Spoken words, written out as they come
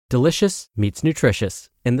Delicious meets nutritious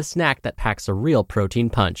in the snack that packs a real protein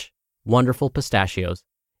punch. Wonderful Pistachios.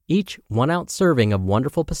 Each 1-ounce serving of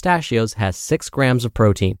Wonderful Pistachios has 6 grams of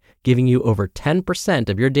protein, giving you over 10%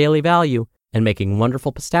 of your daily value and making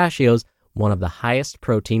Wonderful Pistachios one of the highest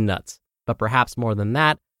protein nuts. But perhaps more than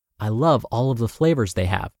that, I love all of the flavors they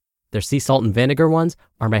have. Their sea salt and vinegar ones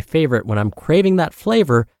are my favorite when I'm craving that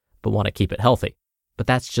flavor but want to keep it healthy. But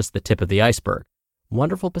that's just the tip of the iceberg.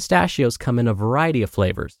 Wonderful Pistachios come in a variety of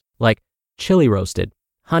flavors, like chili roasted,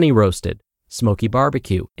 honey roasted, smoky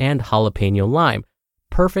barbecue, and jalapeno lime,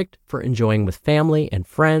 perfect for enjoying with family and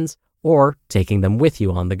friends or taking them with you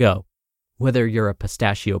on the go. Whether you're a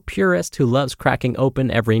pistachio purist who loves cracking open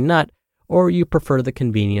every nut, or you prefer the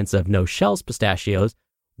convenience of no-shells pistachios,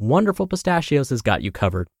 Wonderful Pistachios has got you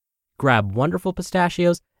covered. Grab Wonderful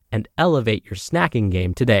Pistachios and elevate your snacking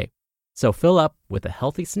game today. So fill up with a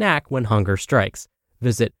healthy snack when hunger strikes.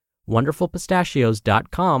 Visit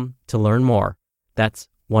wonderfulpistachios.com to learn more. That's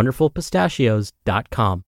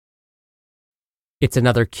wonderfulpistachios.com. It's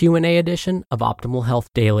another Q&A edition of Optimal Health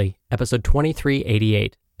Daily, episode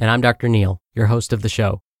 2388, and I'm Dr. Neil, your host of the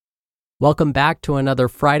show. Welcome back to another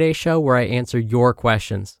Friday show where I answer your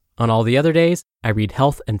questions. On all the other days, I read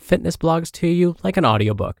health and fitness blogs to you like an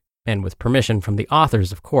audiobook, and with permission from the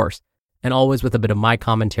authors, of course, and always with a bit of my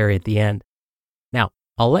commentary at the end. Now,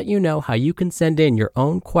 I'll let you know how you can send in your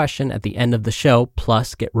own question at the end of the show,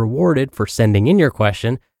 plus get rewarded for sending in your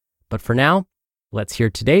question. But for now, let's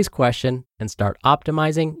hear today's question and start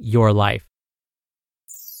optimizing your life.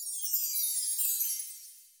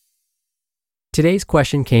 Today's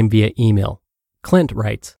question came via email. Clint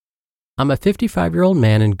writes, I'm a 55-year-old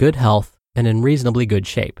man in good health and in reasonably good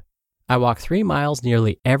shape. I walk 3 miles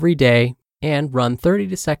nearly every day and run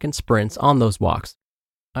 30-second sprints on those walks.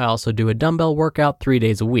 I also do a dumbbell workout 3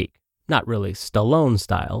 days a week. Not really Stallone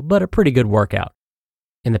style, but a pretty good workout.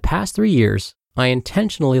 In the past 3 years, I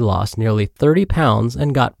intentionally lost nearly 30 pounds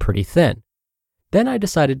and got pretty thin. Then I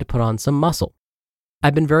decided to put on some muscle.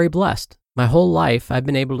 I've been very blessed. My whole life, I've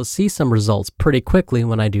been able to see some results pretty quickly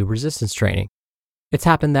when I do resistance training. It's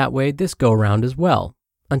happened that way this go-around as well,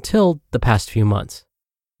 until the past few months.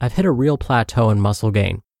 I've hit a real plateau in muscle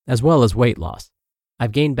gain, as well as weight loss.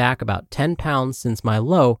 I've gained back about 10 pounds since my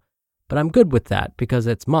low, but I'm good with that because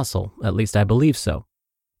it's muscle, at least I believe so.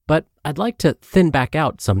 But I'd like to thin back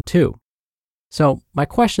out some too. So my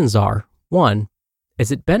questions are, 1,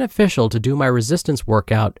 is it beneficial to do my resistance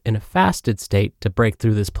workout in a fasted state to break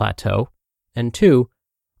through this plateau? And 2,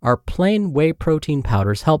 are plain whey protein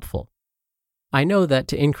powders helpful? I know that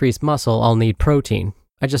to increase muscle, I'll need protein.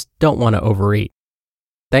 I just don't want to overeat.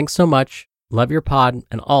 Thanks so much. Love your pod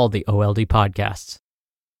and all the OLD podcasts.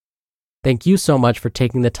 Thank you so much for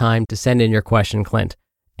taking the time to send in your question, Clint.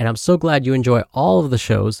 And I'm so glad you enjoy all of the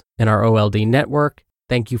shows in our OLD network.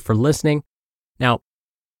 Thank you for listening. Now,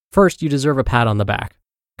 first, you deserve a pat on the back.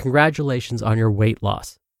 Congratulations on your weight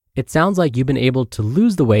loss. It sounds like you've been able to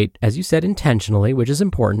lose the weight, as you said, intentionally, which is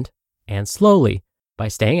important, and slowly by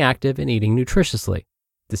staying active and eating nutritiously.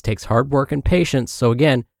 This takes hard work and patience, so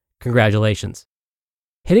again, congratulations.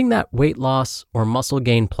 Hitting that weight loss or muscle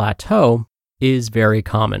gain plateau is very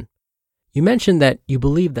common. You mentioned that you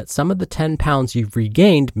believe that some of the 10 pounds you've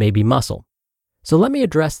regained may be muscle. So let me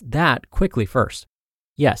address that quickly first.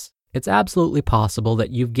 Yes, it's absolutely possible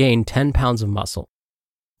that you've gained 10 pounds of muscle.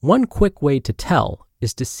 One quick way to tell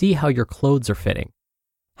is to see how your clothes are fitting.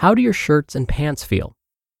 How do your shirts and pants feel?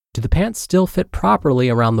 Do the pants still fit properly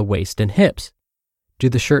around the waist and hips? Do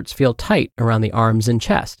the shirts feel tight around the arms and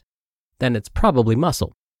chest? Then it's probably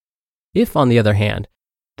muscle. If, on the other hand,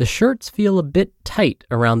 the shirts feel a bit tight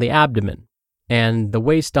around the abdomen, and the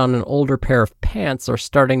waist on an older pair of pants are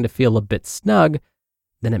starting to feel a bit snug,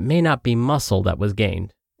 then it may not be muscle that was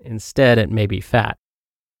gained. Instead, it may be fat.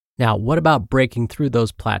 Now, what about breaking through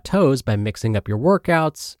those plateaus by mixing up your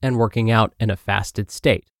workouts and working out in a fasted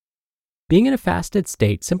state? Being in a fasted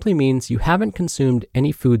state simply means you haven't consumed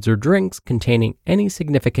any foods or drinks containing any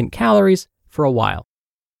significant calories for a while.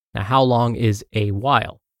 Now, how long is a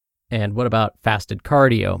while? And what about fasted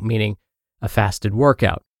cardio, meaning a fasted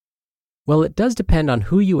workout? Well, it does depend on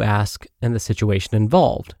who you ask and the situation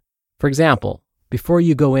involved. For example, before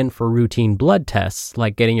you go in for routine blood tests,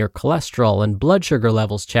 like getting your cholesterol and blood sugar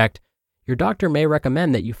levels checked, your doctor may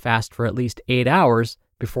recommend that you fast for at least 8 hours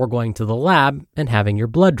before going to the lab and having your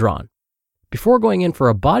blood drawn. Before going in for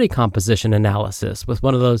a body composition analysis with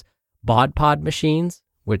one of those bod pod machines,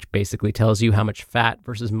 which basically tells you how much fat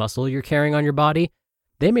versus muscle you're carrying on your body,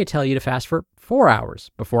 they may tell you to fast for 4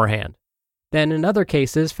 hours beforehand. Then in other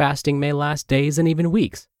cases, fasting may last days and even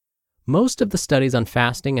weeks. Most of the studies on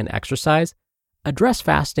fasting and exercise address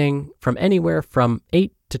fasting from anywhere from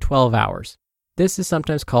 8 to 12 hours. This is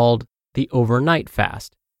sometimes called the overnight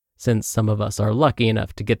fast, since some of us are lucky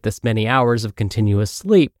enough to get this many hours of continuous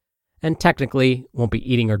sleep and technically won't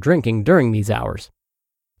be eating or drinking during these hours.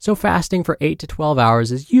 So fasting for 8 to 12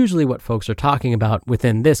 hours is usually what folks are talking about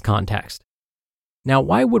within this context. Now,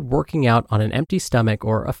 why would working out on an empty stomach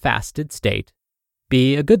or a fasted state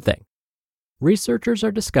be a good thing? Researchers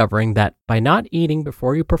are discovering that by not eating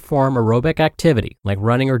before you perform aerobic activity like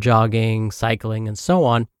running or jogging, cycling, and so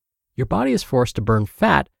on, your body is forced to burn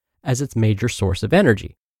fat as its major source of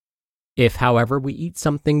energy. If, however, we eat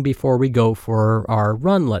something before we go for our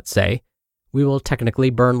run, let's say, we will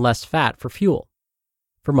technically burn less fat for fuel.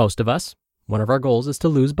 For most of us, one of our goals is to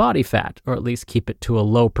lose body fat, or at least keep it to a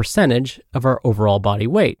low percentage of our overall body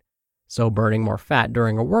weight. So burning more fat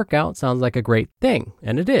during a workout sounds like a great thing,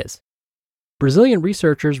 and it is. Brazilian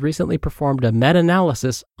researchers recently performed a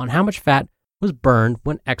meta-analysis on how much fat was burned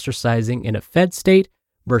when exercising in a fed state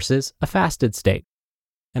versus a fasted state.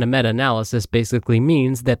 And a meta-analysis basically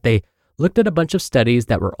means that they looked at a bunch of studies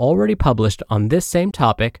that were already published on this same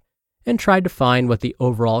topic and tried to find what the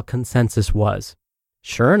overall consensus was.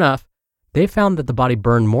 Sure enough, they found that the body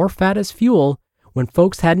burned more fat as fuel when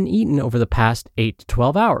folks hadn't eaten over the past 8 to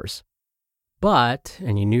 12 hours. But,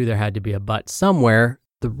 and you knew there had to be a but somewhere,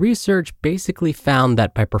 the research basically found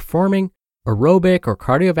that by performing aerobic or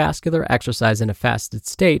cardiovascular exercise in a fasted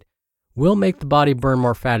state will make the body burn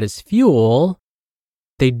more fat as fuel.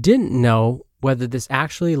 They didn't know whether this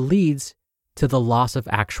actually leads to the loss of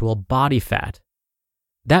actual body fat.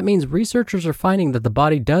 That means researchers are finding that the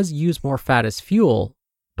body does use more fat as fuel,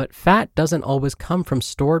 but fat doesn't always come from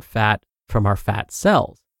stored fat from our fat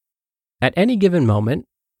cells. At any given moment,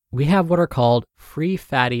 we have what are called free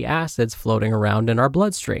fatty acids floating around in our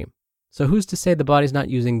bloodstream. So who's to say the body's not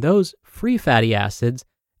using those free fatty acids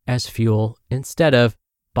as fuel instead of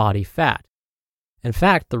body fat? In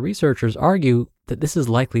fact, the researchers argue that this is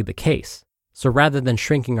likely the case. So rather than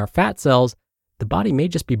shrinking our fat cells, the body may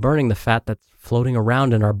just be burning the fat that's floating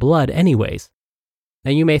around in our blood anyways.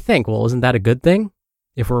 Now you may think, well, isn't that a good thing?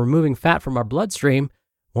 If we're removing fat from our bloodstream,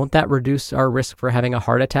 won't that reduce our risk for having a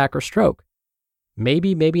heart attack or stroke?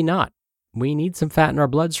 Maybe, maybe not. We need some fat in our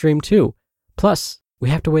bloodstream too. Plus, we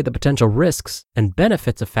have to weigh the potential risks and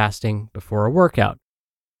benefits of fasting before a workout.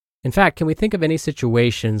 In fact, can we think of any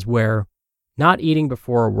situations where not eating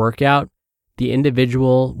before a workout, the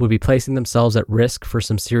individual would be placing themselves at risk for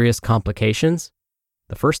some serious complications?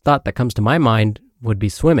 The first thought that comes to my mind would be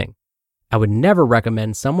swimming. I would never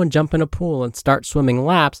recommend someone jump in a pool and start swimming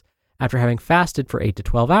laps after having fasted for 8 to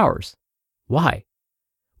 12 hours. Why?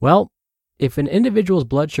 Well, if an individual's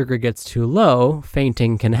blood sugar gets too low,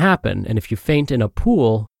 fainting can happen, and if you faint in a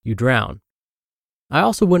pool, you drown. I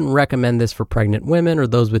also wouldn't recommend this for pregnant women or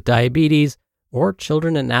those with diabetes, or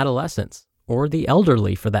children and adolescents, or the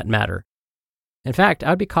elderly for that matter. In fact,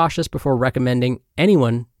 I'd be cautious before recommending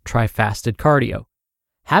anyone try fasted cardio.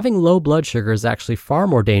 Having low blood sugar is actually far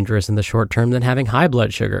more dangerous in the short term than having high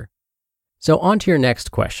blood sugar. So on to your next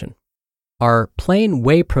question. Are plain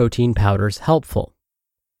whey protein powders helpful?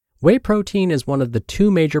 Whey protein is one of the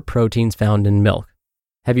two major proteins found in milk.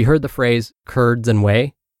 Have you heard the phrase curds and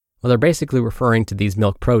whey? Well, they're basically referring to these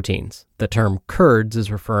milk proteins. The term curds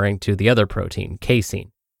is referring to the other protein,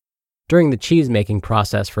 casein. During the cheese-making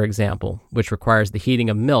process, for example, which requires the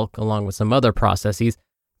heating of milk along with some other processes,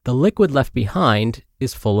 the liquid left behind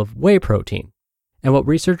is full of whey protein. And what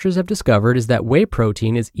researchers have discovered is that whey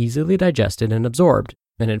protein is easily digested and absorbed.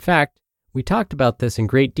 And in fact, we talked about this in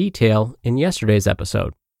great detail in yesterday's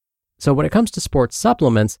episode. So when it comes to sports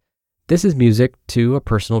supplements, this is music to a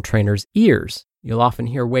personal trainer's ears. You'll often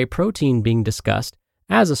hear whey protein being discussed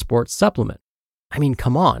as a sports supplement. I mean,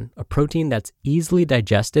 come on, a protein that's easily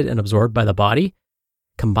digested and absorbed by the body?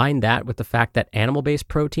 Combine that with the fact that animal-based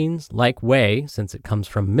proteins, like whey, since it comes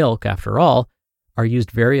from milk after all, are used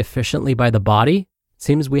very efficiently by the body. It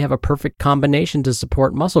seems we have a perfect combination to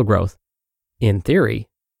support muscle growth, in theory.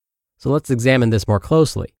 So let's examine this more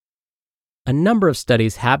closely. A number of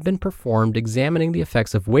studies have been performed examining the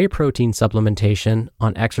effects of whey protein supplementation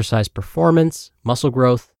on exercise performance, muscle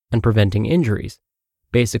growth, and preventing injuries.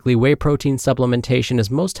 Basically, whey protein supplementation is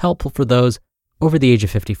most helpful for those over the age of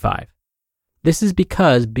 55. This is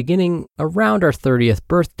because beginning around our 30th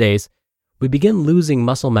birthdays, we begin losing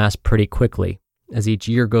muscle mass pretty quickly. As each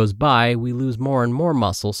year goes by, we lose more and more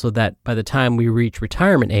muscle so that by the time we reach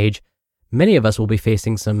retirement age, many of us will be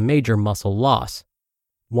facing some major muscle loss.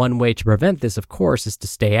 One way to prevent this, of course, is to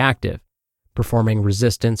stay active. Performing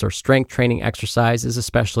resistance or strength training exercise is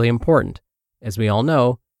especially important. As we all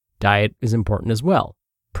know, diet is important as well.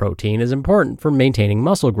 Protein is important for maintaining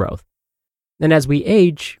muscle growth. And as we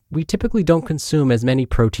age, we typically don't consume as many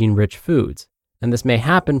protein-rich foods, and this may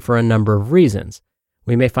happen for a number of reasons.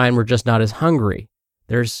 We may find we're just not as hungry.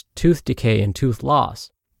 There's tooth decay and tooth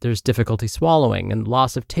loss. There's difficulty swallowing and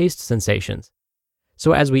loss of taste sensations.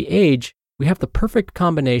 So as we age, we have the perfect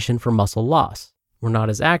combination for muscle loss. We're not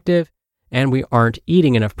as active, and we aren't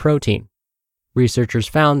eating enough protein. Researchers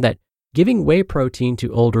found that giving whey protein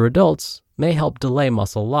to older adults may help delay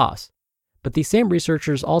muscle loss. But these same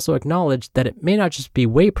researchers also acknowledged that it may not just be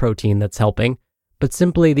whey protein that's helping, but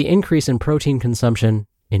simply the increase in protein consumption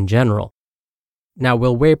in general. Now,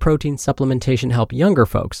 will whey protein supplementation help younger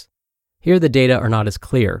folks? Here the data are not as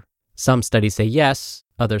clear. Some studies say yes,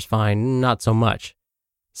 others find not so much.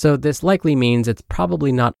 So this likely means it's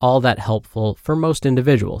probably not all that helpful for most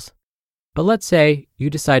individuals. But let's say you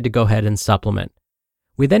decide to go ahead and supplement.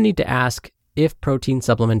 We then need to ask if protein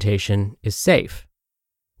supplementation is safe.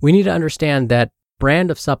 We need to understand that brand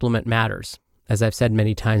of supplement matters. As I've said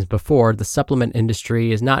many times before, the supplement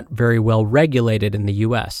industry is not very well regulated in the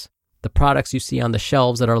US. The products you see on the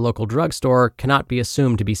shelves at our local drugstore cannot be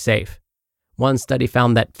assumed to be safe. One study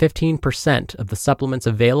found that 15% of the supplements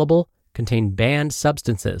available contain banned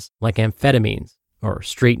substances like amphetamines, or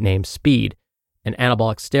street name speed, and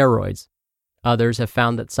anabolic steroids. Others have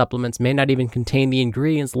found that supplements may not even contain the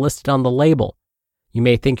ingredients listed on the label. You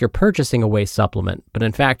may think you're purchasing a whey supplement, but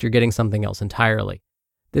in fact, you're getting something else entirely.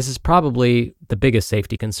 This is probably the biggest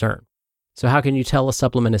safety concern. So how can you tell a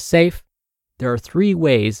supplement is safe? There are 3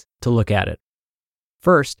 ways to look at it.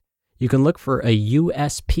 First, you can look for a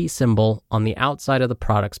USP symbol on the outside of the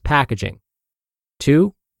product's packaging.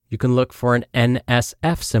 2, you can look for an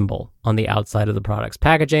NSF symbol on the outside of the product's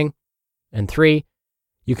packaging. And 3,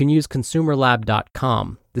 you can use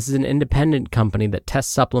consumerlab.com. This is an independent company that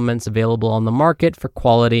tests supplements available on the market for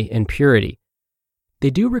quality and purity. They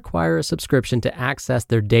do require a subscription to access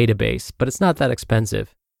their database, but it's not that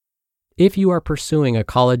expensive. If you are pursuing a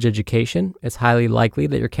college education, it's highly likely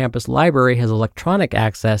that your campus library has electronic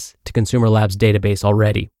access to Consumer Lab's database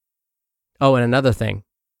already. Oh, and another thing.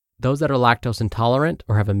 Those that are lactose intolerant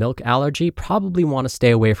or have a milk allergy probably want to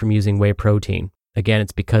stay away from using whey protein. Again,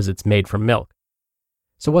 it's because it's made from milk.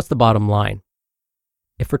 So what's the bottom line?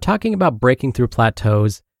 If we're talking about breaking through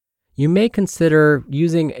plateaus, you may consider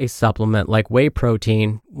using a supplement like whey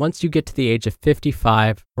protein once you get to the age of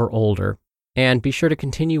 55 or older, and be sure to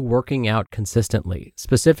continue working out consistently.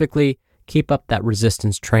 Specifically, keep up that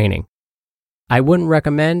resistance training. I wouldn't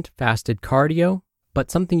recommend fasted cardio,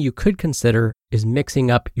 but something you could consider is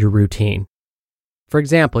mixing up your routine. For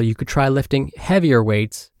example, you could try lifting heavier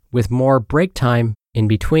weights with more break time in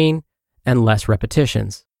between and less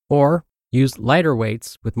repetitions, or use lighter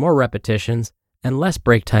weights with more repetitions and less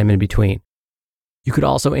break time in between. You could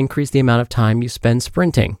also increase the amount of time you spend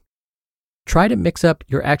sprinting. Try to mix up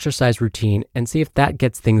your exercise routine and see if that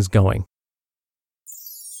gets things going.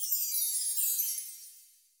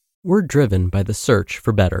 We're driven by the search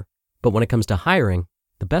for better, but when it comes to hiring,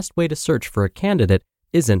 the best way to search for a candidate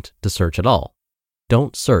isn't to search at all.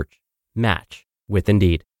 Don't search, match with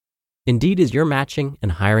Indeed. Indeed is your matching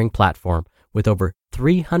and hiring platform with over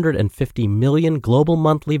 350 million global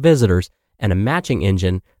monthly visitors and a matching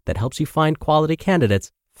engine that helps you find quality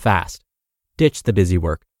candidates fast. Ditch the busy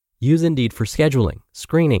work. Use Indeed for scheduling,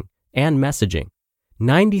 screening, and messaging.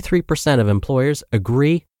 93% of employers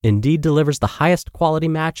agree Indeed delivers the highest quality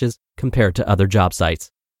matches compared to other job sites.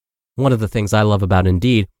 One of the things I love about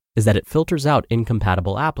Indeed is that it filters out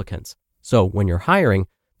incompatible applicants. So when you're hiring,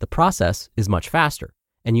 the process is much faster,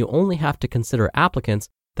 and you only have to consider applicants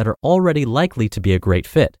that are already likely to be a great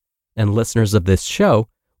fit. And listeners of this show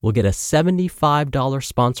will get a $75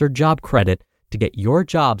 sponsored job credit to get your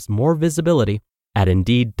jobs more visibility at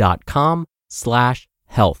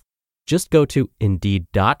Indeed.com/health. Just go to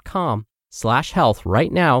Indeed.com/health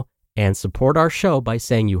right now and support our show by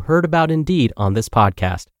saying you heard about Indeed on this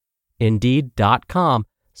podcast.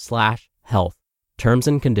 Indeed.com/health. Terms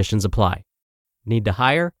and conditions apply. Need to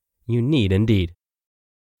hire? You need Indeed.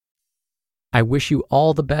 I wish you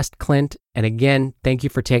all the best, Clint. And again, thank you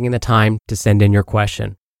for taking the time to send in your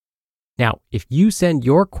question. Now, if you send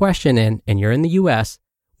your question in and you're in the US,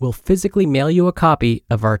 we'll physically mail you a copy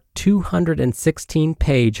of our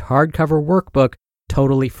 216-page hardcover workbook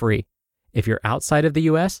totally free. If you're outside of the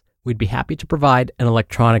US, we'd be happy to provide an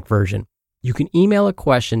electronic version. You can email a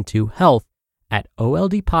question to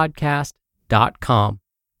health@oldpodcast.com.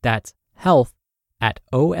 That's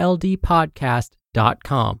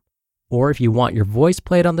health@oldpodcast.com. Or if you want your voice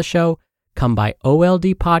played on the show, come by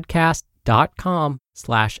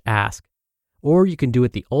oldpodcast.com/ask. Or you can do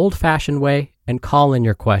it the old-fashioned way and call in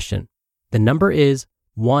your question. The number is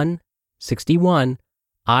 161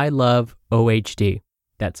 I love OHD.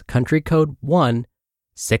 That's country code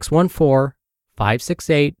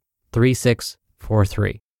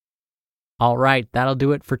 1-614-568-3643. All right, that'll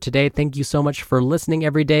do it for today. Thank you so much for listening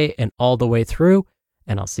every day and all the way through.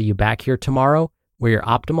 And I'll see you back here tomorrow where your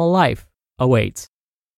optimal life awaits.